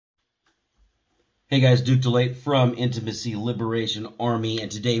Hey guys, Duke DeLate from Intimacy Liberation Army,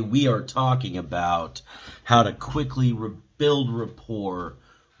 and today we are talking about how to quickly build rapport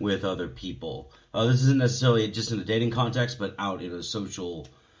with other people. This isn't necessarily just in a dating context, but out in a social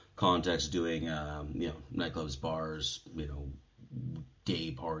context, doing nightclubs, bars,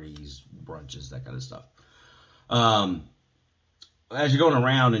 day parties, brunches, that kind of stuff. As you're going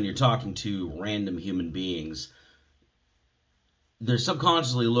around and you're talking to random human beings, they're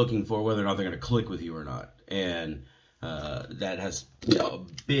subconsciously looking for whether or not they're going to click with you or not. And that has a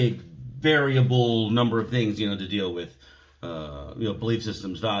big variable number of things, to deal with, belief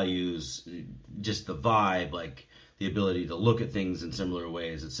systems, values, just the vibe, like the ability to look at things in similar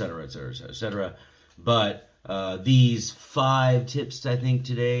ways, et cetera, et cetera, et cetera, et cetera. But these 5 tips, I think,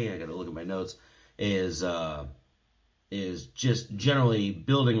 today, I got to look at my notes, is just generally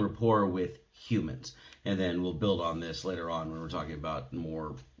building rapport with humans. And then we'll build on this later on when we're talking about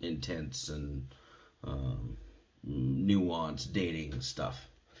more intense and nuanced dating stuff.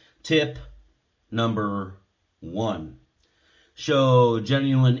 Tip number 1. Show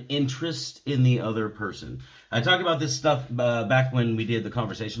genuine interest in the other person. I talked about this stuff back when we did the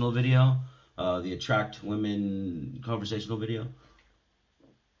conversational video, the Attract Women conversational video.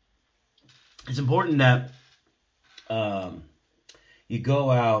 It's important that you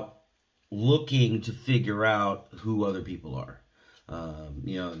go out looking to figure out who other people are.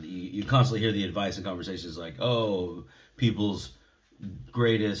 You constantly hear the advice in conversations like, oh, people's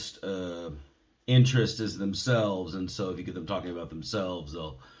greatest interest is themselves, and so if you get them talking about themselves,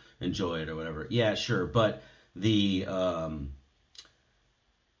 they'll enjoy it or whatever. Yeah, sure, but the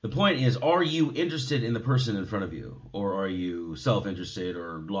point is, are you interested in the person in front of you, or are you self-interested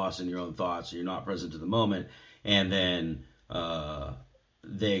or lost in your own thoughts, or you're not present to the moment, and then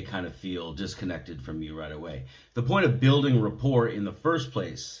they kind of feel disconnected from you right away. The point of building rapport in the first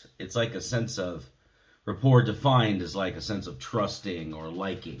place, it's like a sense of rapport defined as like a sense of trusting or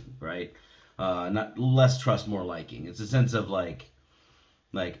liking, right? Not less trust, more liking. It's a sense of like,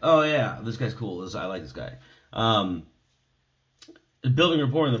 oh yeah, this guy's cool. I like this guy. Building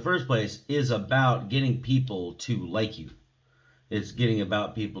rapport in the first place is about getting people to like you. It's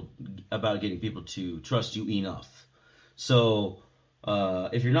about getting people to trust you enough. So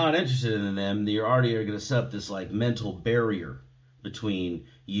if you're not interested in them, you're already going to set up this like mental barrier between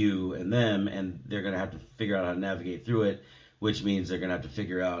you and them, and they're going to have to figure out how to navigate through it, which means they're going to have to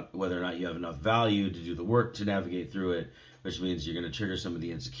figure out whether or not you have enough value to do the work to navigate through it, which means you're going to trigger some of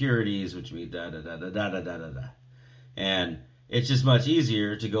the insecurities, which means da-da-da-da-da-da-da-da. And it's just much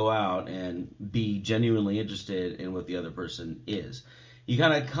easier to go out and be genuinely interested in what the other person is. You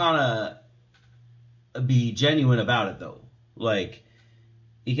kind of be genuine about it, though. Like,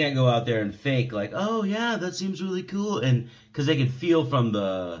 you can't go out there and fake like, oh yeah, that seems really cool, and because they can feel from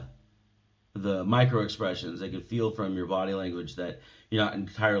the micro expressions, they can feel from your body language that you're not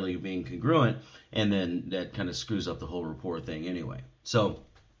entirely being congruent, and then that kind of screws up the whole rapport thing anyway. So,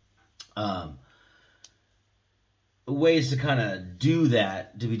 ways to kind of do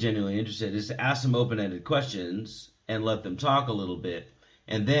that, to be genuinely interested, is to ask them open-ended questions and let them talk a little bit.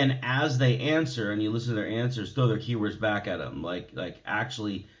 And then as they answer, and you listen to their answers, throw their keywords back at them. Like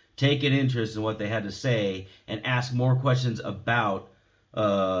actually take an interest in what they had to say and ask more questions about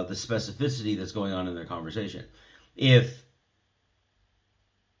the specificity that's going on in their conversation. If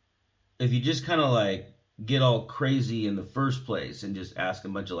you just kind of like get all crazy in the first place and just ask a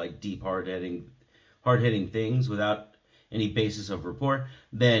bunch of like deep, hard-hitting things without any basis of rapport,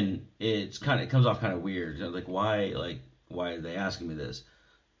 then it comes off kind of weird. Like, why are they asking me this?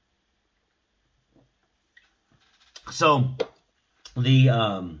 So, the,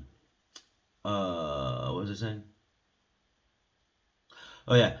 what was I saying?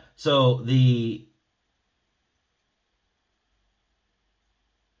 Oh yeah, so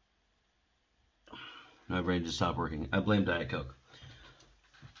my brain just stopped working. I blame Diet Coke.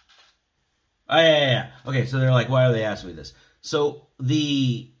 Oh, yeah. Okay, so they're like, why are they asking me this? So,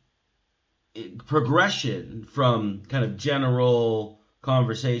 the progression from kind of general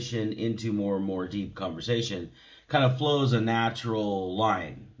conversation into more and more deep conversation kind of flows a natural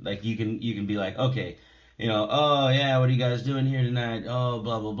line. Like you can be like, okay, oh yeah, what are you guys doing here tonight? Oh,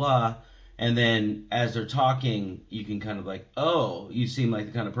 blah blah blah. And then as they're talking, you can kind of like, oh, you seem like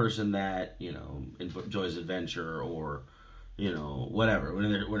the kind of person that enjoys adventure, or whatever. When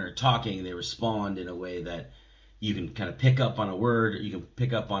they're talking, they respond in a way that you can kind of pick up on a word, you can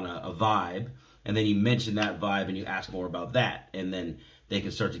pick up on a vibe, and then you mention that vibe and you ask more about that, and then they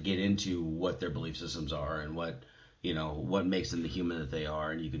can start to get into what their belief systems are and what makes them the human that they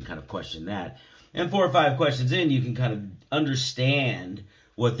are, and you can kind of question that. And 4 or 5 questions in, you can kind of understand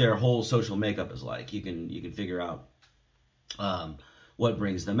what their whole social makeup is like. You can figure out what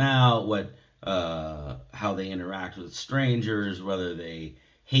brings them out, how they interact with strangers, whether they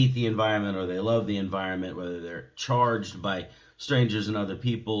hate the environment or they love the environment, whether they're charged by strangers and other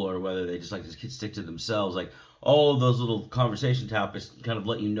people, or whether they just like to stick to themselves. Like all of those little conversation topics kind of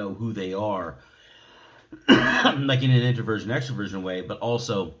let you know who they are, like in an introversion extroversion way, but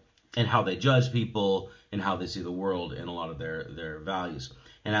also in how they judge people and how they see the world and a lot of their values.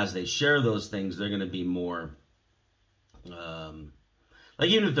 And as they share those things, they're going to be more like,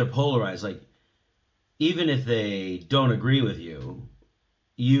 even if they're polarized, like even if they don't agree with you,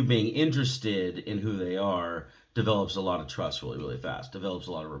 you being interested in who they are develops a lot of trust really, really fast, develops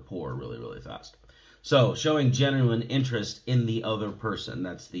a lot of rapport really, really fast. So showing genuine interest in the other person,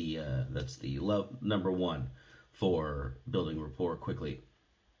 that's the number one for building rapport quickly.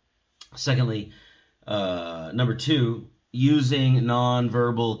 Secondly, number two, using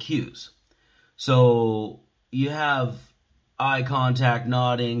nonverbal cues. So you have eye contact,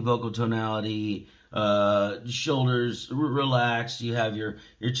 nodding, vocal tonality, shoulders relaxed, you have your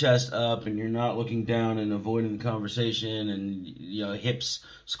chest up and you're not looking down and avoiding the conversation, and hips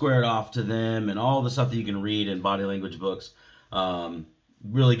squared off to them, and all the stuff that you can read in body language books.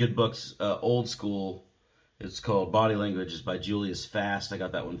 Really good books, old school. It's called Body Language. It's by Julius Fast. I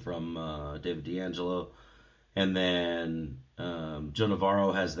got that one from David D'Angelo. And then Joe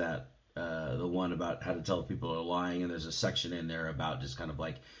Navarro has that the one about how to tell if people are lying, and there's a section in there about just kind of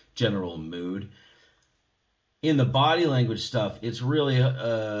like general mood. In the body language stuff, it's really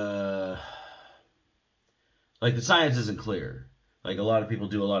like the science isn't clear. Like a lot of people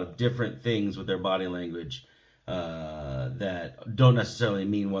do a lot of different things with their body language that don't necessarily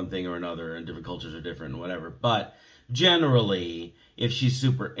mean one thing or another, and different cultures are different and whatever. But generally, if she's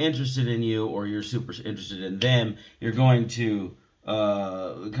super interested in you or you're super interested in them, you're going to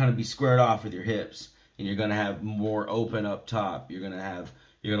kind of be squared off with your hips, and you're going to have more open up top. You're going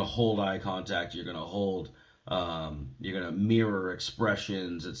to hold eye contact. You're going to hold. You're going to mirror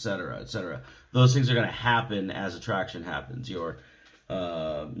expressions, etc., etc. Those things are going to happen as attraction happens. Your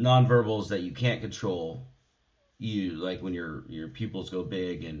nonverbals that you can't control, you like when your pupils go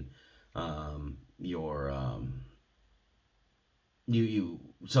big and you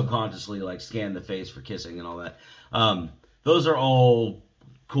subconsciously like scan the face for kissing and all that. Those are all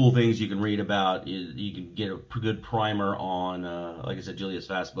cool things you can read about. You can get a good primer on, like I said, Julius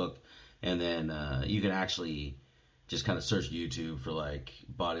Fast book. And then you can actually just kind of search YouTube for like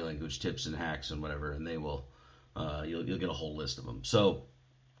body language tips and hacks and whatever, and they will you'll get a whole list of them. So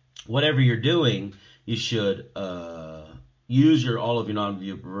whatever you're doing, you should use all of your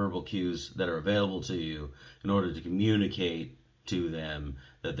nonverbal cues that are available to you in order to communicate to them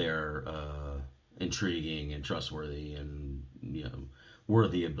that they're intriguing and trustworthy and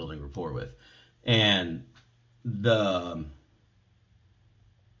worthy of building rapport with. And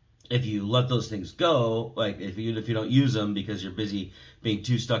if you let those things go, like if you don't use them because you're busy being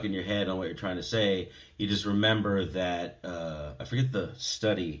too stuck in your head on what you're trying to say, you just remember that, I forget the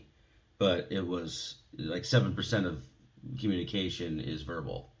study, but it was like 7% of communication is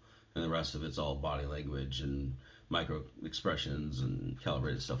verbal, and the rest of it's all body language and micro expressions and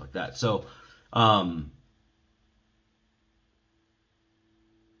calibrated stuff like that. So,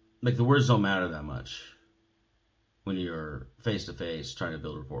 like the words don't matter that much when you're face to face trying to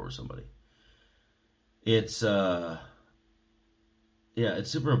build rapport with somebody. It's super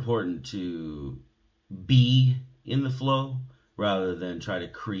important to be in the flow rather than try to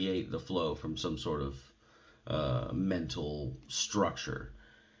create the flow from some sort of mental structure.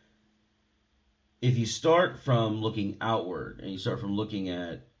 If you start from looking outward and you start from looking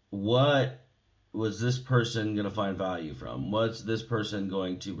at what was this person going to find value from, what's this person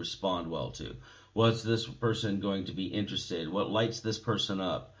going to respond well to, what's this person going to be interested? What lights this person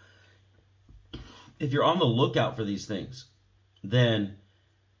up? If you're on the lookout for these things, then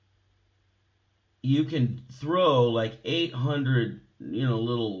you can throw like 800,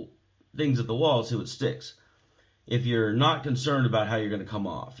 little things at the wall and see what sticks. If you're not concerned about how you're going to come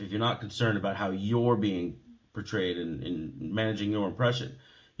off, if you're not concerned about how you're being portrayed and managing your impression,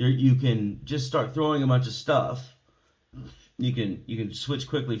 you can just start throwing a bunch of stuff. You can switch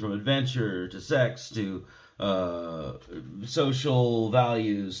quickly from adventure to sex to social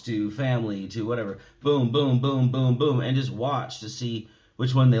values to family to whatever. Boom, boom, boom, boom, boom, and just watch to see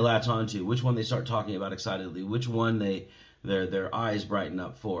which one they latch onto, which one they start talking about excitedly, which one their eyes brighten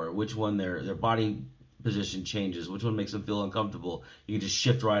up for, which one their body position changes, which one makes them feel uncomfortable. You can just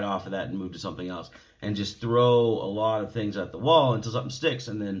shift right off of that and move to something else, and just throw a lot of things at the wall until something sticks,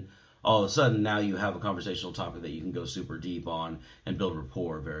 and then all of a sudden now you have a conversational topic that you can go super deep on and build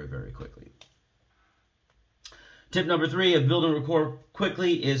rapport very, very quickly. Tip number 3 of building rapport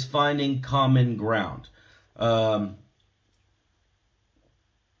quickly is finding common ground.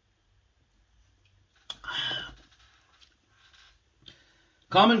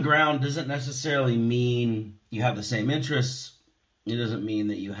 Common ground doesn't necessarily mean you have the same interests. It doesn't mean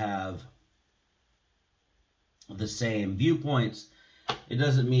that you have the same viewpoints. It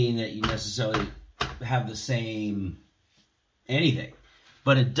doesn't mean that you necessarily have the same anything.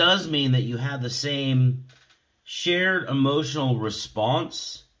 But it does mean that you have the same shared emotional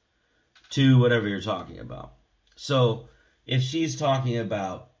response to whatever you're talking about. So if she's talking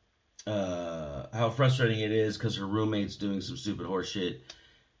about how frustrating it is because her roommate's doing some stupid horse shit,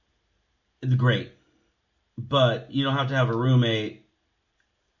 great. But you don't have to have a roommate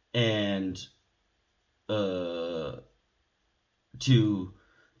and to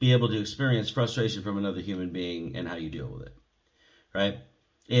be able to experience frustration from another human being and how you deal with it, right?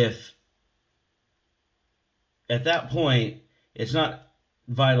 If at that point it's not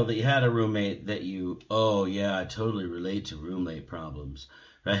vital that you had a roommate that you, oh yeah, I totally relate to roommate problems,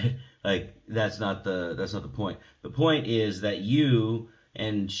 right? Like that's not the point. The point is that you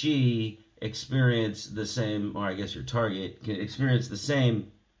and she experience the same, or I guess your target can experience the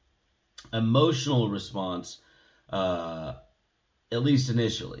same emotional response, at least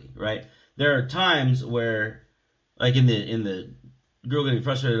initially, right? There are times where, like in the girl getting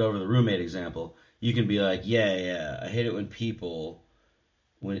frustrated over the roommate example, you can be like, yeah, I hate it when people,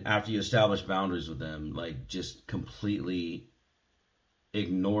 when after you establish boundaries with them, like just completely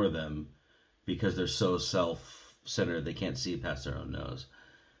ignore them because they're so self-centered they can't see past their own nose.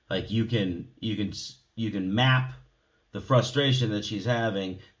 Like you can map the frustration that she's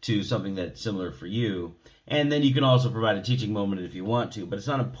having to something that's similar for you. And then you can also provide a teaching moment if you want to. But it's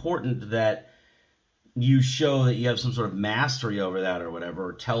not important that you show that you have some sort of mastery over that or whatever,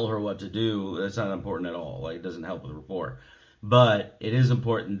 or tell her what to do. That's not important at all. Like, it doesn't help with rapport. But it is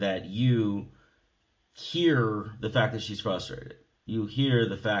important that you hear the fact that she's frustrated. You hear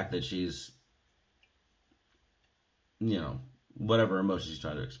the fact that she's, whatever emotion she's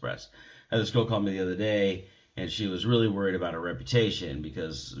trying to express. I had this girl call me the other day, and she was really worried about her reputation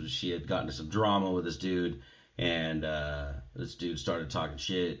because she had gotten into some drama with this dude, and this dude started talking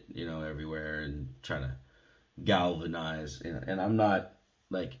shit, everywhere and trying to galvanize. And I'm not,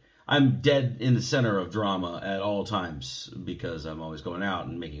 I'm dead in the center of drama at all times because I'm always going out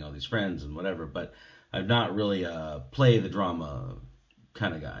and making all these friends and whatever, but I'm not really a play the drama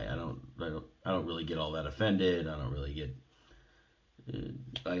kind of guy. I don't really get all that offended. I don't really get,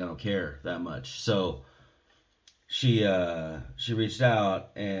 I don't care that much. So she reached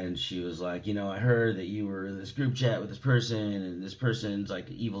out and she was like, I heard that you were in this group chat with this person, and this person's like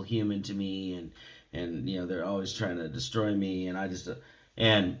an evil human to me, and they're always trying to destroy me, and I just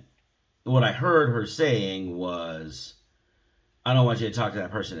and what I heard her saying was, I don't want you to talk to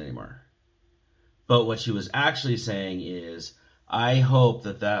that person anymore. But what she was actually saying is, I hope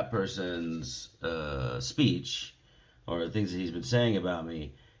that person's speech or the things that he's been saying about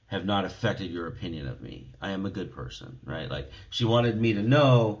me have not affected your opinion of me. I am a good person, right? Like, she wanted me to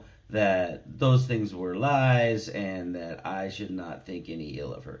know that those things were lies and that I should not think any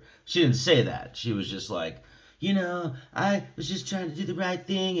ill of her. She didn't say that. She was just like, I was just trying to do the right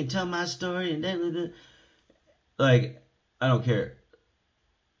thing and tell my story and then, like, I don't care.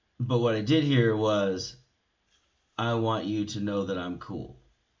 But what I did hear was, I want you to know that I'm cool,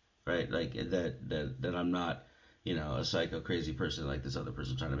 right? Like, that I'm not, a psycho crazy person like this other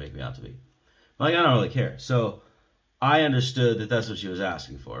person trying to make me out to be. Like, I don't really care. So I understood that that's what she was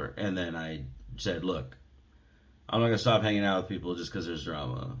asking for. And then I said, look, I'm not going to stop hanging out with people just because there's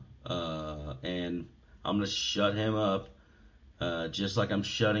drama. And I'm going to shut him up just like I'm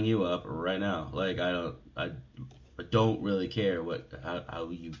shutting you up right now. Like, I don't really care how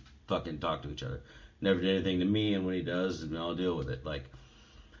you fucking talk to each other. Never did anything to me, and when he does, I'll deal with it. Like,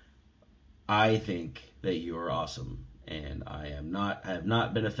 I think that you are awesome, and I have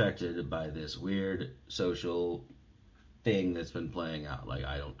not been affected by this weird social thing that's been playing out. Like,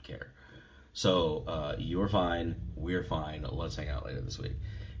 I don't care. So, you're fine, we're fine, let's hang out later this week.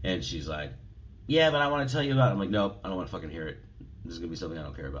 And she's like, yeah, but I want to tell you about it. I'm like, nope, I don't want to fucking hear it. This is going to be something I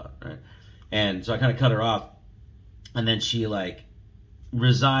don't care about, right? And so I kind of cut her off, and then she,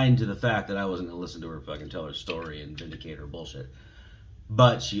 resigned to the fact that I wasn't going to listen to her fucking tell her story and vindicate her bullshit.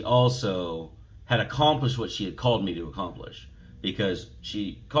 But she also had accomplished what she had called me to accomplish, because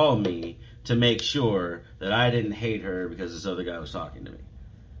she called me to make sure that I didn't hate her because this other guy was talking to me.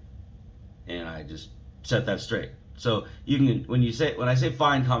 And I just set that straight. So you can, when I say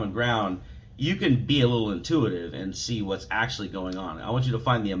find common ground, you can be a little intuitive and see what's actually going on. I want you to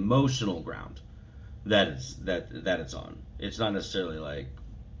find the emotional ground that it's on. It's not necessarily like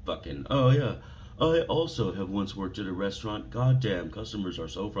fucking, oh yeah, I also have once worked at a restaurant. Goddamn, customers are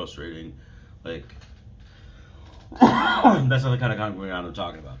so frustrating. Like, that's not the kind of common ground I'm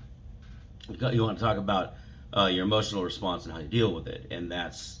talking about. You want to talk about your emotional response and how you deal with it, and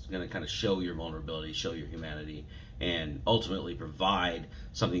that's going to kind of show your vulnerability, show your humanity, and ultimately provide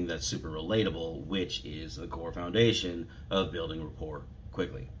something that's super relatable, which is the core foundation of building rapport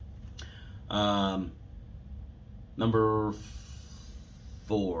quickly. Number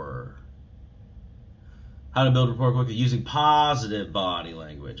 4, how to build rapport quickly using positive body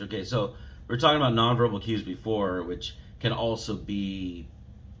language. Okay, so we were talking about nonverbal cues before, which can also be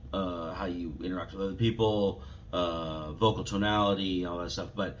how you interact with other people, vocal tonality, all that stuff.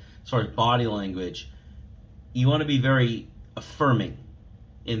 But as far as body language, you want to be very affirming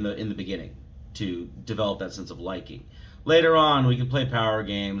in the beginning to develop that sense of liking. Later on, we can play power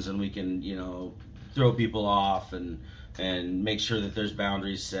games and we can, throw people off and make sure that there's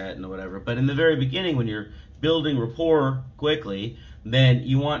boundaries set and whatever. But in the very beginning, when you're building rapport quickly, then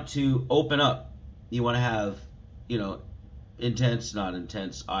you want to open up. You want to have, not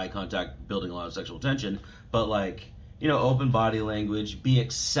intense eye contact, building a lot of sexual tension, but open body language, be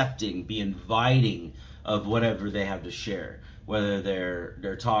accepting, be inviting of whatever they have to share, whether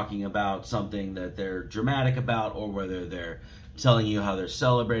they're talking about something that they're dramatic about, or whether they're telling you how they're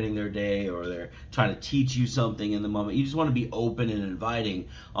celebrating their day, or they're trying to teach you something in the moment. You just want to be open and inviting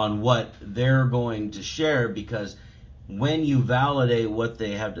on what they're going to share, because when you validate what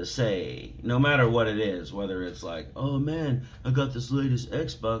they have to say, no matter what it is, whether it's like, oh man, I got this latest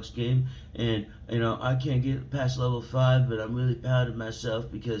Xbox game and I can't get past level 5, but I'm really proud of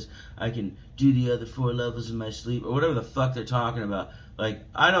myself because I can do the other 4 levels in my sleep, or whatever the fuck they're talking about. Like,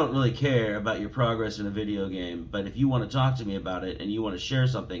 I don't really care about your progress in a video game, but if you want to talk to me about it and you want to share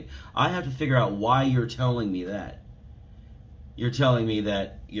something, I have to figure out why you're telling me that. You're telling me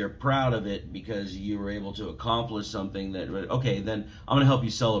that you're proud of it because you were able to accomplish something that, okay, then I'm going to help you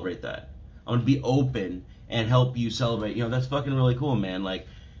celebrate that. I'm going to be open and help you celebrate. That's fucking really cool, man. Like,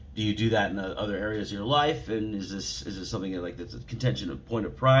 do you do that in other areas of your life? And is this something that's a contention of point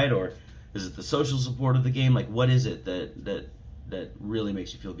of pride, or is it the social support of the game? Like, what is it that really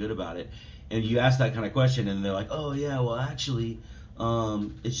makes you feel good about it? And you ask that kind of question, and they're like, oh yeah, well actually,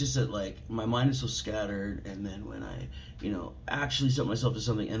 it's just that like my mind is so scattered, and then when I actually set myself to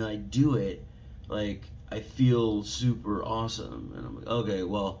something and then I do it, like I feel super awesome. And I'm like, okay,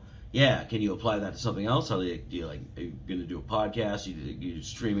 well yeah, can you apply that to something else? Are you gonna do a podcast, you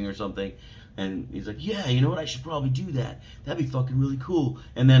streaming or something? And he's like, yeah, you know what, I should probably do that, that'd be fucking really cool.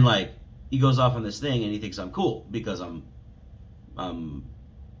 And then like he goes off on this thing and he thinks I'm cool because I'm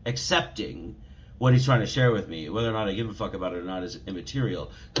accepting what he's trying to share with me. Whether or not I give a fuck about it or not is immaterial,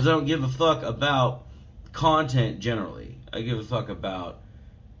 because I don't give a fuck about content generally. I give a fuck about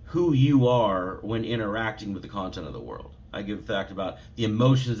who you are when interacting with the content of the world. I give a fuck about the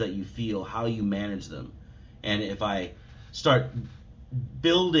emotions that you feel, how you manage them. And if I start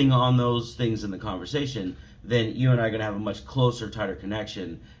building on those things in the conversation, then you and I are going to have a much closer, tighter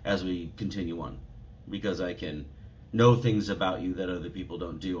connection as we continue on, because I can know things about you that other people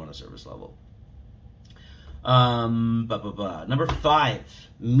don't do on a surface level. Number 5,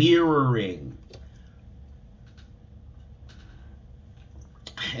 mirroring.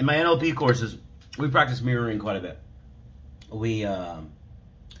 In my NLP courses, we practice mirroring quite a bit. We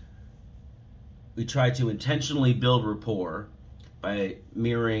try to intentionally build rapport by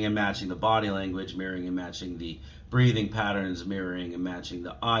mirroring and matching the body language, mirroring and matching the breathing patterns, mirroring and matching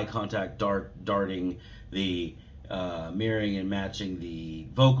the eye contact darting, the mirroring and matching the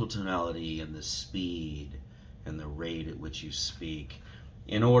vocal tonality and the speed and the rate at which you speak,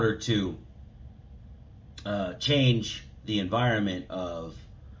 in order to change the environment of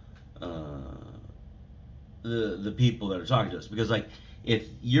the people that are talking to us. Because like, if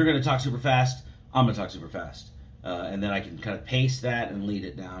you're going to talk super fast, I'm going to talk super fast, and then I can kind of pace that and lead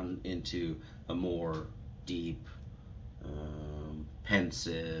it down into a more deep,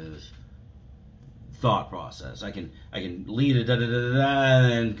 pensive thought process. I can lead it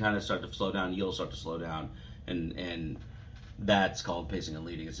and kind of start to slow down. You'll start to slow down, and that's called pacing and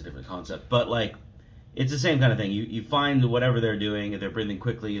leading. It's a different concept, but like, it's the same kind of thing. You find whatever they're doing. If they're breathing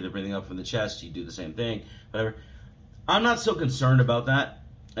quickly, they're breathing up from the chest, you do the same thing, whatever. I'm not so concerned about that,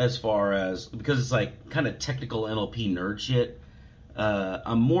 as far as, because it's like kind of technical NLP nerd shit.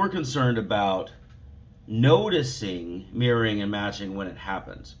 I'm more concerned about noticing mirroring and matching when it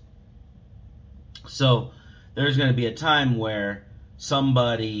happens. So there's going to be a time where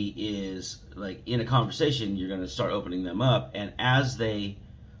somebody is like in a conversation, you're going to start opening them up, and as they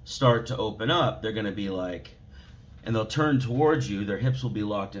start to open up, they're going to be like, and they'll turn towards you, their hips will be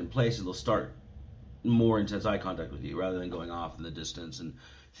locked in place, and they'll start more intense eye contact with you rather than going off in the distance and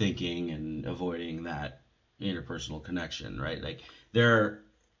thinking and avoiding that interpersonal connection, right? Like they're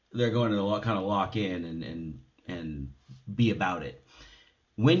going to kind of lock in and be about it.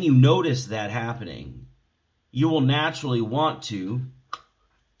 When you notice that happening, you will naturally want to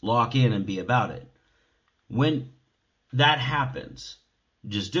lock in and be about it. When that happens,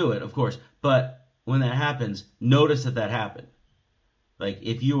 just do it, of course, but when that happens, notice that happened. Like,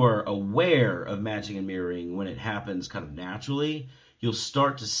 if you are aware of matching and mirroring when it happens kind of naturally, you'll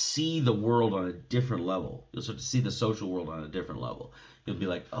start to see the world on a different level. You'll start to see the social world on a different level. You'll be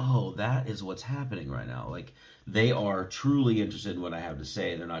like, oh, that is what's happening right now. Like, they are truly interested in what I have to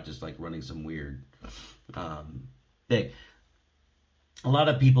say. They're not just, like, running some weird thing. A lot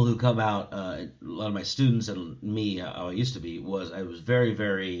of people who come out, a lot of my students and me, how I used to be, I was very,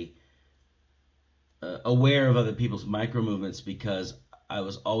 very aware of other people's micro movements because I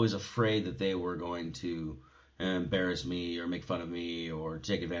was always afraid that they were going to embarrass me or make fun of me or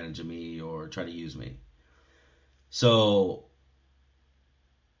take advantage of me or try to use me. So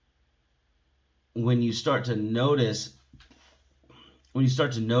when you start to notice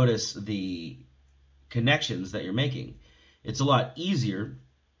the connections that you're making, it's a lot easier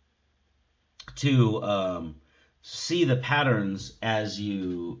to see the patterns as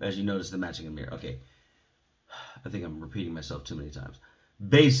you notice the matching and mirror. Okay, I think I'm repeating myself too many times.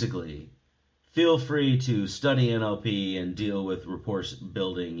 Basically, feel free to study NLP and deal with rapport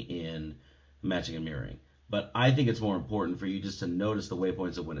building in matching and mirroring. But I think it's more important for you just to notice the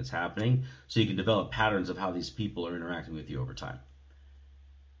waypoints of when it's happening so you can develop patterns of how these people are interacting with you over time.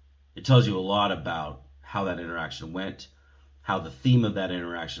 It tells you a lot about how that interaction went, how the theme of that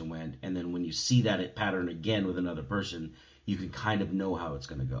interaction went, and then when you see that pattern again with another person, you can kind of know how it's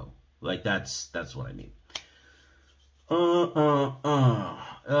going to go. Like, that's what I mean. There's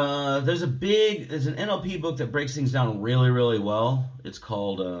an NLP book that breaks things down really, really well. It's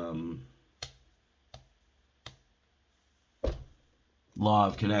called Law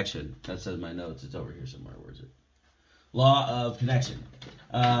of Connection. That says my notes. It's over here somewhere. Where is it? Law of Connection.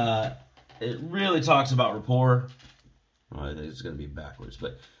 It really talks about rapport. Well, I think it's going to be backwards,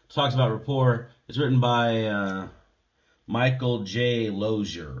 but it talks about rapport. It's written by Michael J.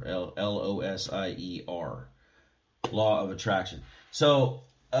 Lozier, Losier. Law of Attraction. So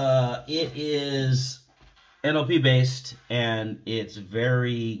it is NLP based, and it's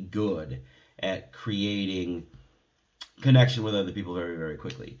very good at creating connection with other people very, very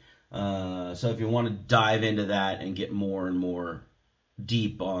quickly. So if you want to dive into that and get more and more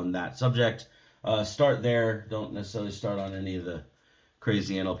deep on that subject, start there. Don't necessarily start on any of the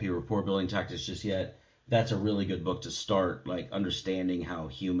crazy NLP rapport building tactics just yet. That's a really good book to start, like understanding how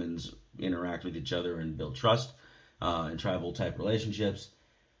humans interact with each other and build trust in tribal type relationships.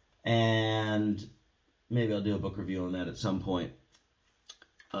 And maybe I'll do a book review on that at some point.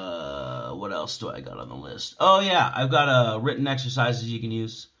 What else do I got on the list? Oh yeah, I've got written exercises you can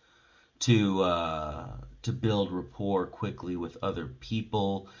use to build rapport quickly with other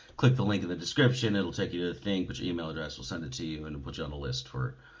people. Click the link in the description. It'll take you to the thing. Put your email address. We'll send it to you, and it'll put you on a list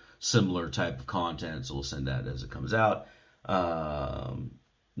for similar type of content. So we'll send that as it comes out.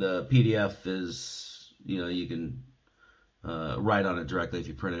 The PDF is, you can write on it directly if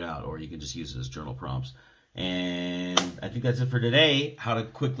you print it out, or you can just use it as journal prompts. And I think that's it for today. How to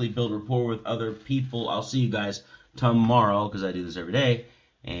quickly build rapport with other people. I'll see you guys tomorrow because I do this every day.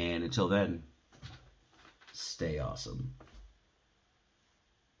 And until then, stay awesome.